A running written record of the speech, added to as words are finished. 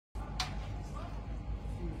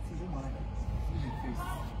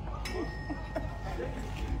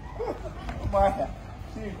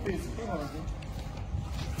Please.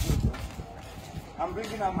 I'm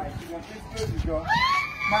bringing out my children. Please close the door.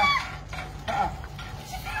 Ma.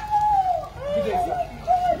 Good day, sir.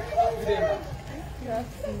 Good day, ma.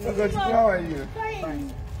 So good. How are you?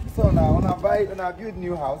 Fine. So now, when I build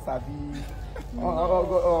new house, I'll be.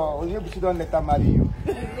 Only if she don't let her marry you.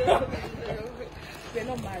 We're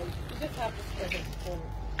not married. We just have this present for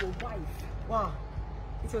your wife. Wow.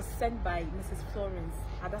 It was sent by Mrs. Florence,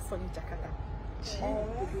 ADANNE JAKATA. All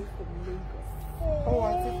the way from Lagos. Oh,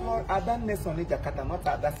 Auntie Florence. ADANNE JAKATA, not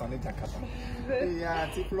ADANNE JAKATA. Yeah,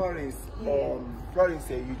 Auntie Florence. Florence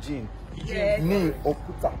Eugene. Yes. Me,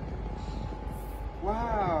 Okuta.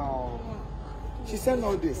 Wow. She sent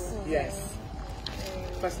all this? Yes.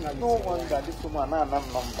 Personally. No wonder this woman has a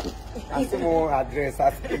number. I see more address.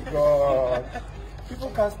 God.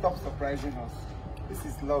 People can't stop surprising us. This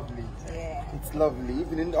is lovely. Yeah. It's lovely.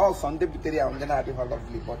 Even in all Sunday, I'm going to have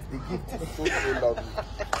lovely, but the gift is so lovely.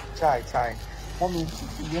 Chai. Mommy,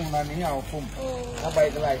 you have me here on phone. How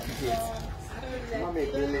about the light ticket? Mommy,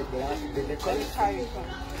 they call it high.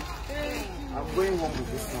 I'm going home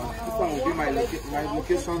with this one. This one will be my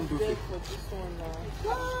location buffet.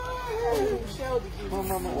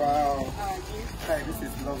 Mama, wow. Hi, this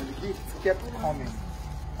is lovely. Gift kept coming.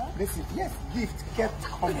 Listen, yes, gift kept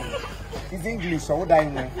coming. It's English, so what I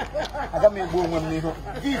know. I got me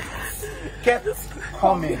gift kept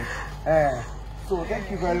coming. So thank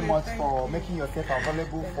you very much for making yourself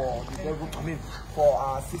available for the devil. For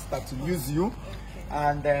our sister to use you.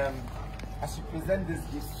 And as you present this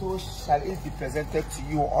gift, so shall it be presented to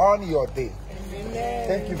you on your day. Amen.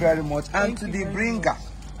 Thank you very much. And to the bringer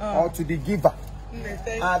or to the giver,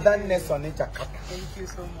 ADANNE JAKATA. Thank you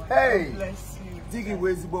so much. Hey, God bless you. Digi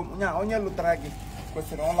Wezibo, onye lutragi.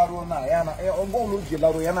 Because I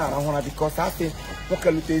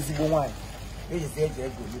think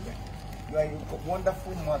you are a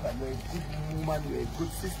wonderful mother, you are a good woman, you are a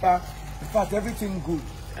good sister. In fact, everything good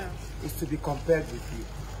is to be compared with you.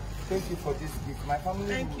 Thank you for this gift. My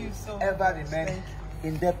family will ever remain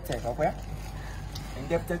indebted. Okay?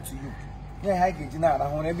 Indebted to you. Yeah, I get you now. I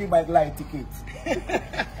want to be my light ticket.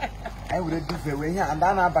 I would do the way, and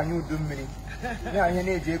then I'll buy you do me. Yeah, you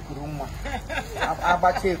need a kuruma. I'll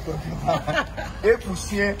buy a kuruma. A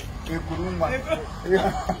pushie, a kuruma.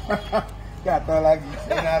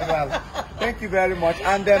 Thank you very much.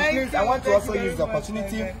 And please, I want to also use the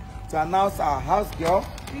opportunity to announce our house girl.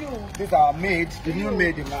 This is our maid, the new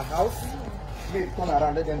maid in my house. Maid, come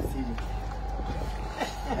around, let them see you.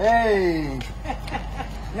 Hey!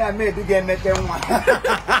 Yeah, maid, you get met them one.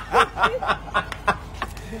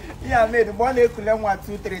 Yeah, maid, one day could learn 1,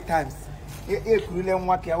 2, 3 times. They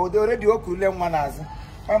already could learn one as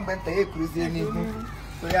one bent a cruising.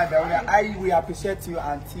 So, yeah, we appreciate you,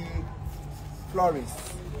 Auntie Florence.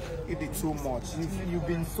 You did too much. You've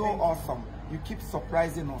been so awesome. You keep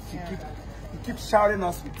surprising us. You keep showering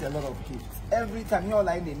us with a lot of gifts. Every time you're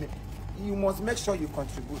like, you must make sure you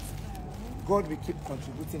contribute. God will keep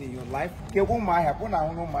contributing in your life.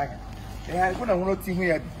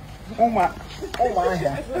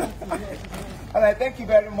 Alright, thank you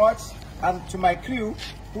very much. And to my crew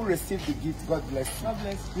who received the gift, God bless you. God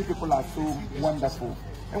bless you. You people are so wonderful.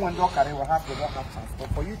 And when don't carry, will have chance. But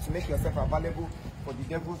for you to make yourself available for the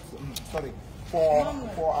devil,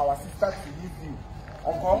 for our sister to use you.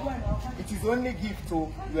 Okay? It is only gift to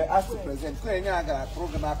you were asked to present. So any other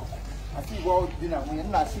program, I see what dinner we are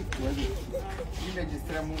not shift to every. You may just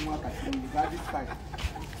tell me what I can this time.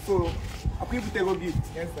 So a people take a gift.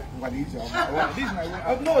 Yes, sir. What is your this is my way.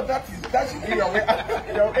 Oh, no, that should be your way.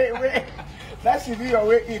 Your way. That should be your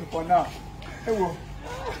way in for now. Hey,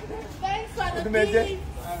 Thanks for the gift.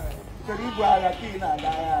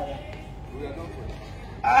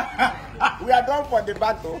 We are done for the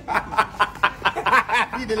battle.